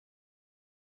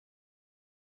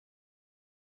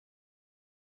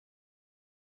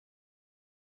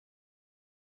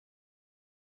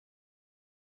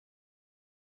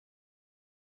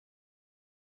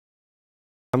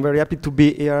I'm very happy to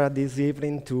be here this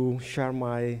evening to share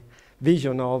my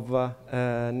vision of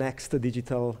next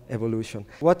digital evolution.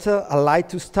 What I'd like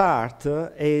to start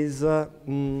is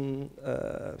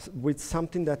with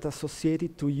something that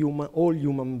associated to all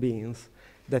human beings,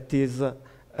 that is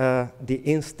the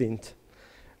instinct.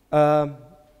 The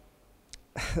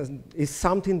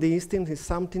instinct is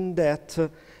something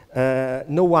that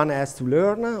no one has to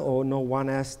learn or no one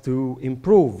has to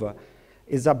improve.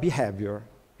 It's a behavior.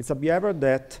 It's a behavior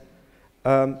that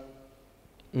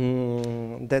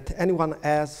that anyone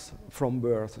has from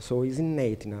birth, so it's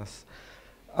innate in us.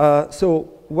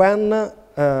 So when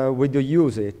we do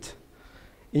use it,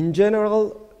 in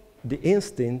general, the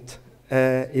instinct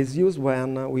is used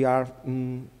when we are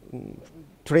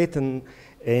threatened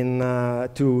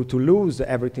to lose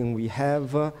everything we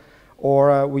have,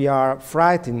 or we are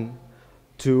frightened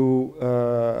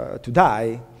to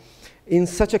die. In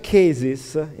such a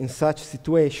cases, in such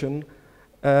situation,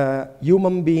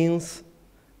 human beings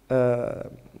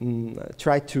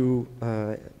try to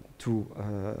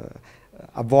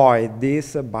avoid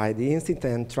this by the instinct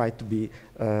and try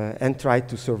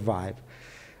to survive.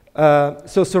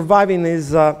 So surviving is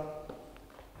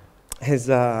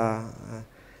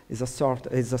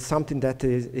something that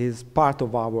is part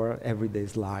of our everyday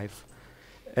life,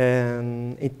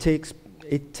 and it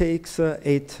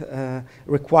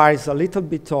requires a little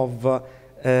bit of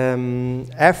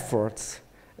efforts,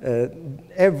 a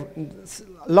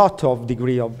lot of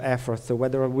degree of efforts,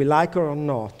 whether we like it or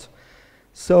not.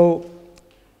 So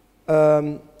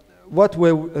what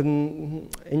we,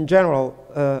 in general,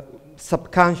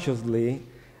 subconsciously,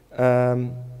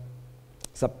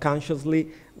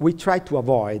 we try to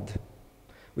avoid.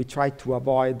 We try to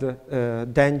avoid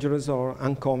dangerous or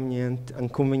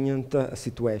inconvenient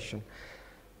situation.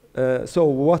 So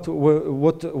what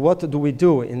do we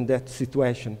do in that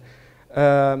situation?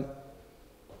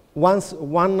 One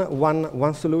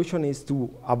solution is to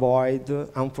avoid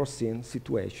unforeseen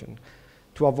situation,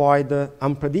 to avoid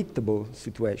unpredictable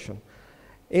situation.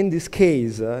 In this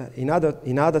case, in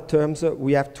other terms,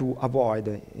 we have to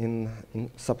avoid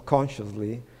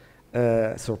subconsciously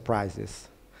surprises.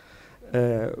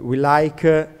 We like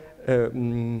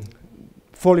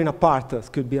falling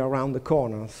apart could be around the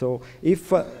corner. So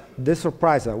if the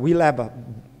surprise will have a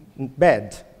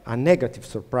negative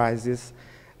surprises,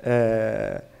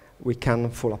 we can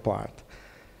fall apart.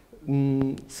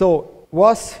 So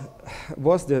what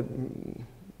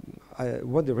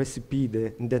the recipe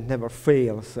that never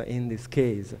fails in this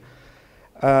case?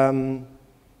 In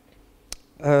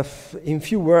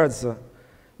few words,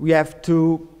 we have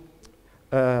to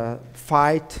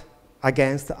fight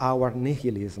against our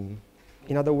nihilism.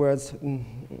 In other words,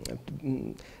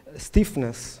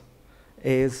 stiffness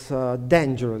is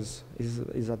dangerous.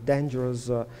 Is a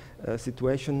dangerous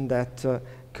situation that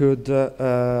could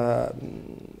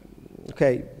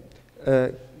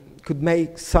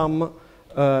make some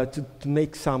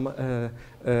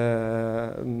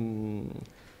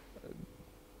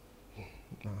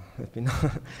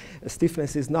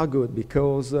stiffness is not good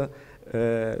because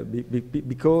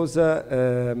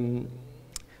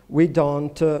we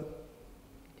don't.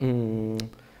 We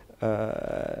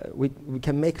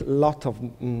can make a lot of,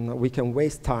 we can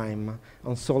waste time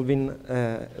on solving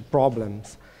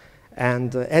problems,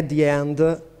 and at the end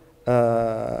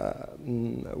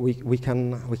we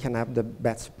can have the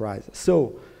bad surprise.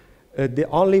 So the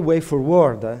only way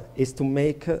forward is to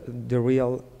make a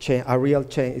real change,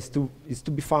 is to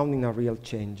be found in a real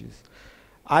changes.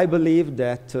 I believe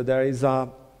that there is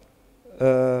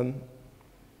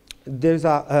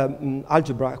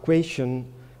algebra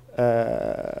equation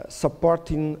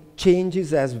supporting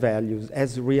changes as values,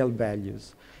 as real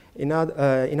values. In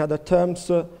other terms,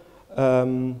 the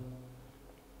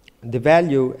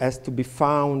value has to be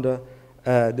found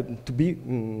to be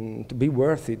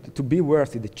worthy.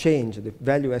 The change, the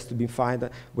value has to be found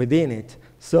within it.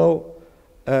 So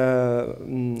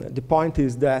the point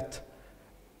is that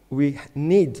we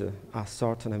need a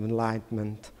sort of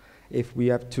enlightenment if we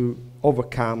have to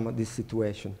overcome this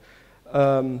situation.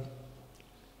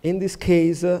 In this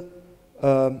case,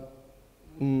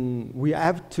 we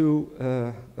have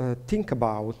to think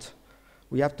about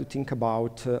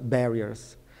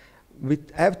barriers. We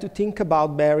have to think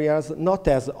about barriers not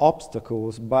as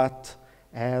obstacles, but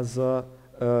as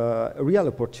real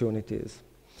opportunities.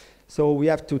 So we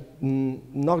have to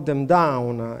knock them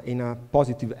down in a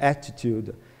positive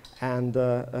attitude and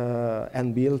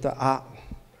build a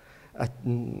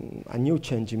new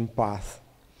changing path.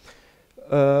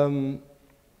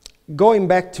 Going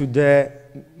back to the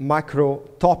macro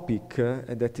topic,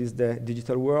 that is the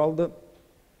digital world,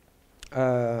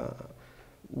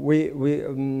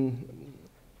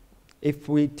 if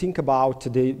we think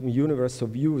about the universe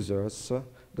of users,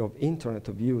 of internet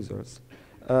of users,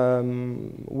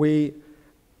 we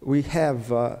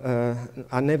have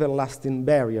an everlasting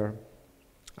barrier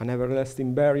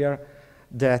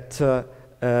that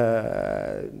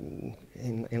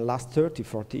in last 30,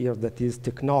 40 years, that is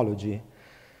technology.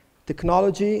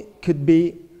 Technology could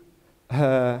be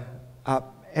a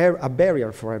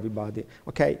barrier for everybody.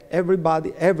 Okay,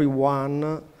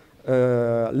 everyone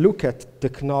look at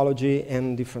technology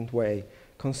in a different way.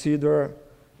 Consider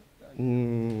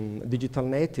digital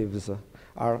natives.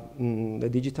 The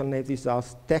digital natives are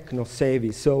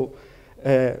techno-savvy, so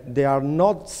they are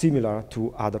not similar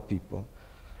to other people.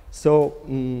 So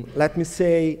let me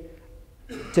say,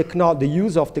 the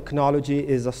use of technology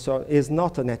is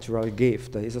not a natural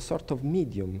gift. It's a sort of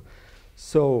medium.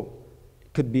 So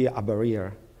it could be a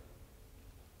barrier.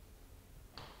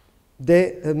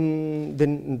 The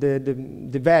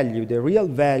real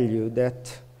value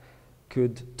that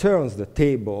could turn the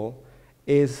table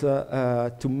is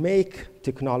to make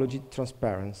technology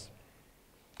transparent.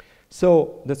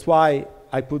 So that's why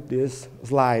I put this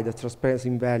slide, the transparency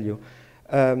in value.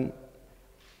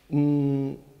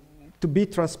 To be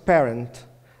transparent,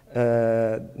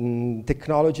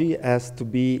 technology has to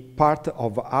be part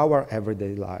of our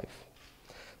everyday life.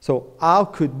 So how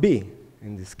could be,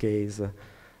 in this case,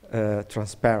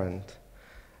 transparent?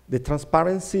 The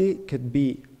transparency could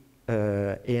be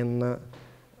in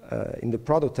the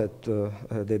product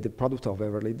the product of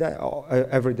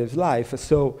everyday life.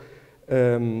 So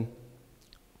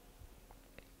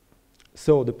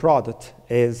the product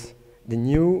is the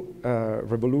new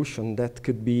revolution that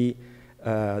could be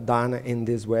done in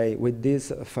this way, with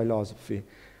this philosophy.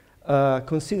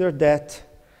 Consider that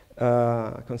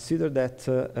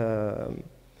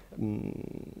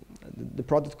the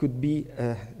product could be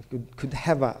could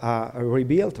have a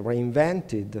rebuilt,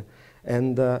 reinvented,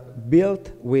 and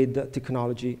built with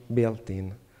technology built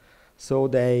in. So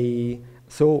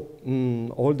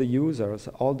all the users,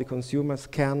 all the consumers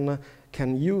can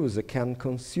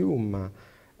consume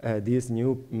these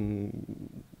new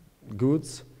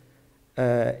goods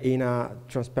in a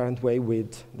transparent way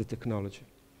with the technology.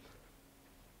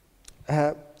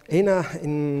 In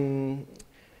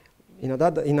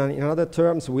other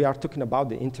terms, we are talking about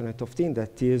the Internet of Things.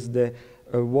 That is the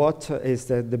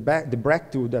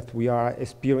breakthrough that we are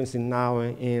experiencing now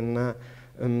in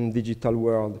digital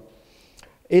world.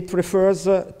 It refers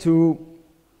to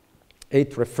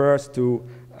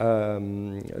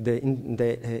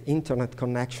the internet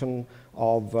connection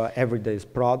of everyday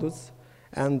products,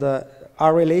 and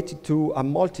are related to a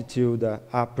multitude, a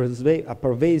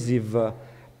pervasive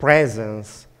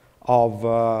presence of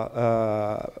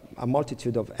a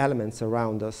multitude of elements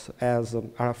around us, as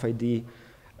RFID,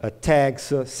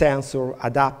 tags, sensor,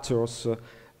 adapters,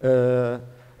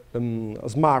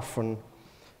 smartphone.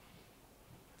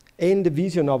 In the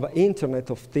vision of Internet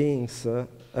of Things,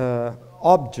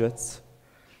 objects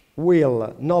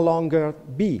will no longer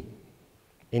be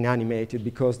inanimated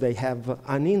because they have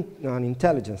an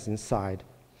intelligence inside.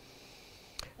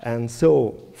 And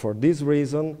so, for this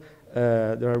reason,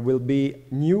 there will be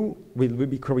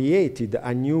created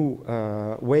a new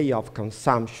way of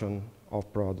consumption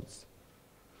of products.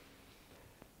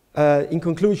 In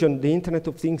conclusion, the Internet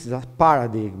of Things is a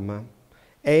paradigm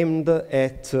aimed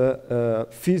at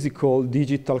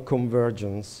physical-digital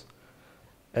convergence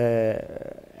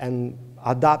and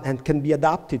can be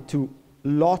adapted to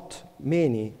lot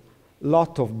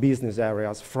of business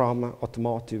areas, from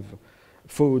automotive,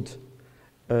 food,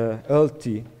 health,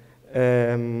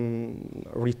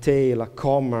 retail,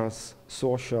 commerce,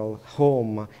 social,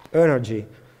 home, energy,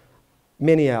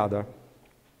 many other.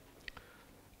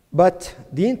 But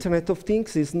the Internet of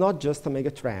Things is not just a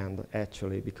megatrend,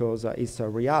 actually, because it's a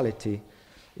reality.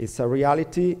 It's a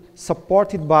reality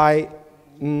supported by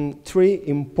three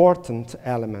important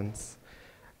elements.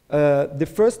 The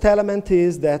first element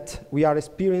is that we are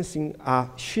experiencing a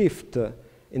shift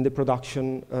in the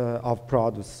production of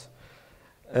products.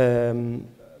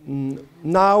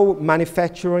 Now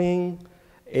manufacturing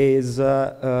is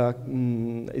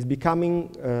becoming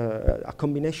a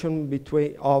combination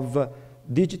of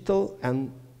digital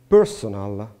and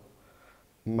personal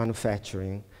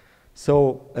manufacturing.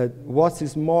 So what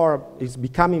is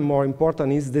becoming more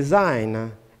important is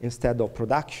design instead of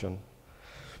production.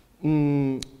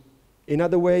 In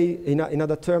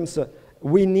other terms,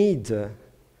 we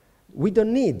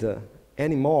don't need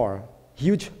anymore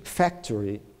huge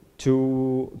factory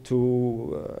to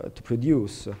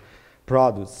produce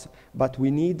products, but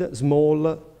we need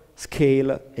small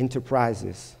scale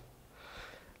enterprises.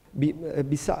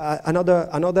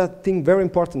 Another thing very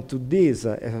important to this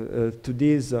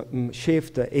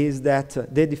shift is that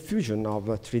the diffusion of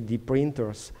 3D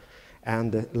printers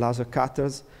and laser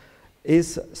cutters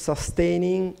is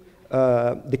sustaining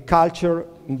the culture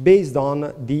based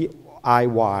on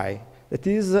DIY. That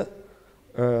is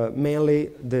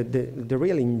mainly the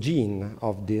real engine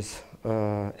of this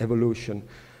evolution.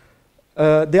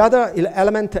 The other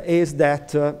element is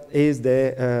that is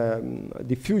the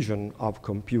diffusion of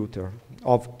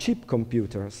cheap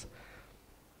computers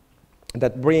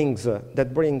that bring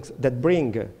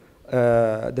the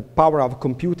power of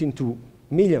computing to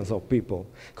millions of people.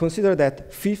 Consider that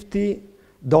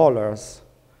 $50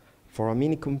 for a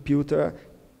mini computer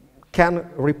can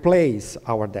replace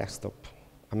our desktop.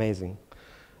 Amazing.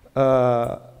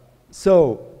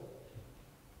 So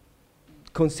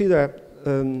consider.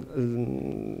 As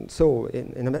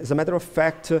a matter of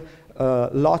fact,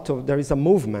 there is a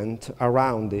movement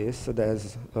around this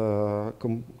that's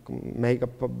made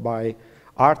up by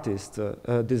artists,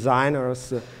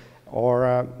 designers,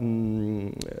 or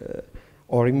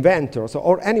inventors,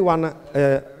 or anyone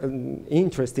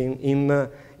interested in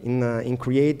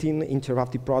creating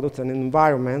interactive products and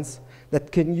environments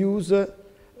that can use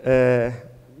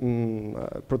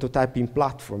prototyping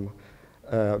platform.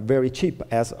 Very cheap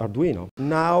as Arduino.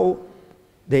 Now,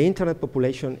 the internet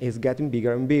population is getting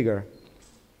bigger and bigger.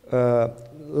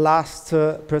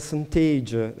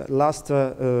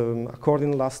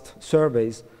 According to last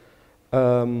surveys,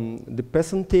 the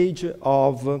percentage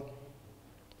of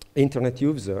internet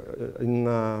users in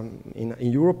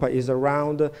Europe is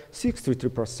around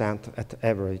 63% at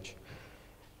average,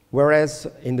 whereas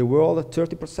in the world,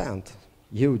 30%.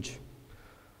 Huge.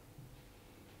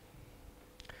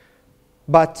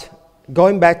 But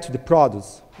going back to the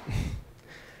products,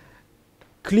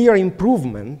 clear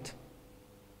improvement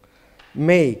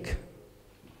make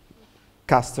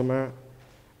customer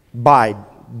buy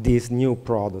this new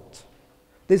product.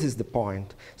 This is the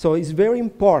point. So it's very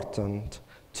important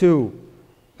to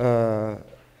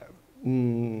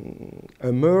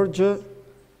emerge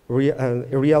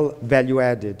real value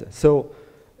added. So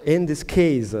in this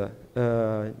case,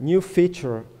 new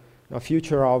feature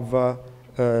of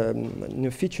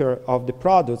the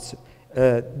products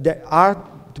that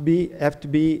have to be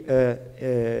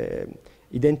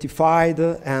identified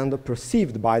and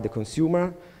perceived by the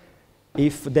consumer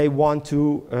if they want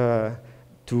to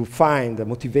find the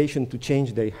motivation to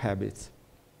change their habits.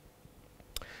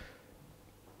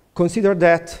 Consider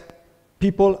that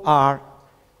people are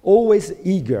always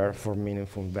eager for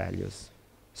meaningful values,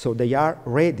 so they are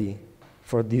ready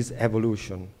for this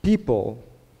evolution. People,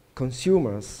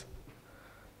 consumers,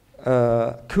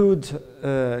 could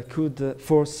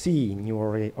foresee new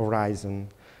horizon,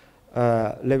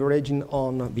 leveraging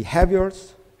on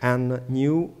behaviors and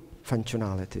new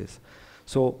functionalities.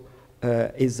 So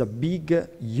it's a big,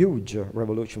 huge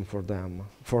revolution for them,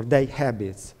 for their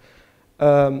habits.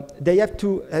 They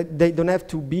don't have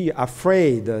to be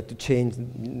afraid to change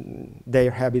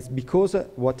their habits because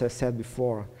what I said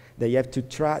before, they have to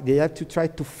try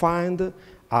to find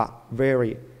a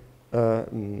very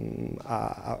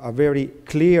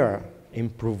clear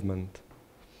improvement.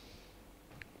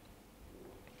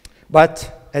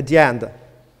 But at the end,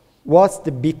 what's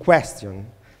the big question?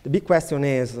 The big question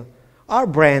is, are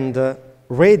brands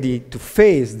ready to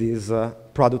face these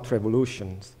product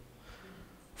revolutions?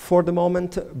 For the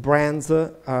moment, brands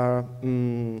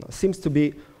seems to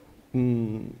be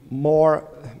more,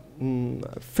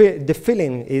 the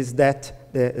feeling is that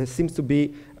it seems to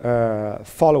be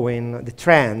following the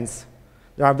trends.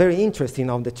 They are very interested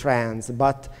in the trends,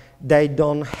 but they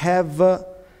don't have the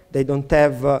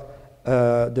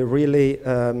really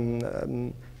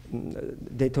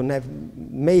they don't have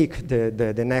make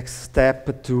the next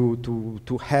step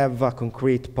to have a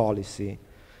concrete policy.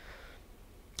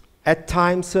 At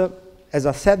times, as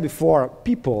I said before,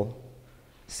 people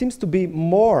seems to be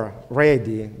more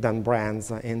ready than brands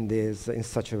in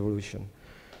such evolution.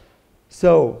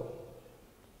 So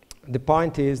the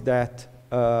point is that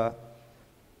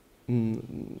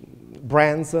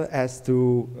brands has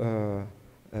to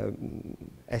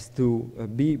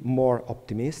be more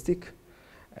optimistic,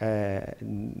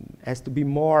 has to be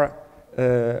more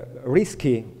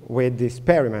risky with the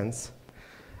experiments,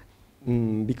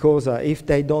 because if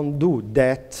they don't do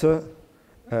that,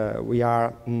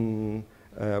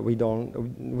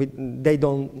 they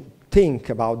don't think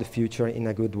about the future in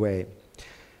a good way.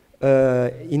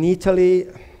 In Italy,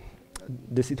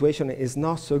 the situation is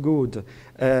not so good.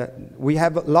 We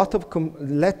have a lot of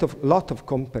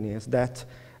companies that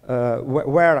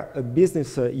where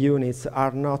business units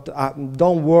are not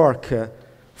don't work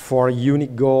for a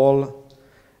unique goal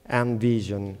and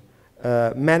vision.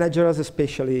 Managers,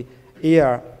 especially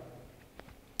here,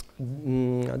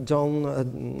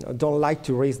 don't like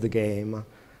to raise the game.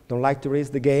 Don't like to raise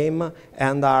the game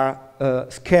and are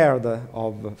scared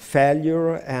of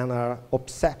failure and are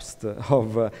obsessed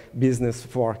of business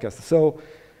forecasts. So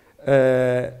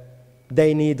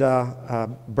they need a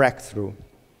breakthrough.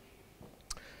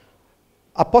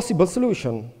 A possible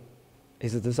solution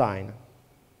is a design.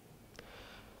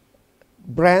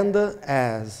 Brand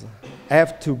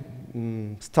have to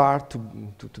start to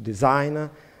design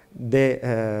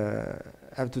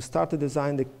have to start to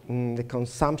design the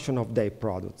consumption of their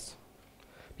products,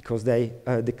 because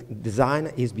the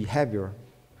design is behavior.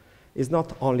 It's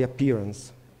not only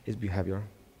appearance, it's behavior.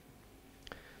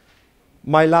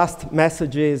 My last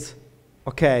message is,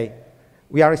 okay,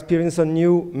 we are experiencing a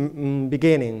new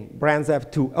beginning. Brands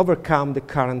have to overcome the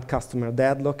current customer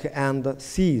deadlock and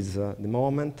seize the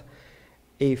moment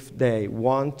if they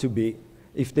want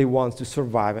to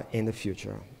survive in the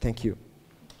future. Thank you.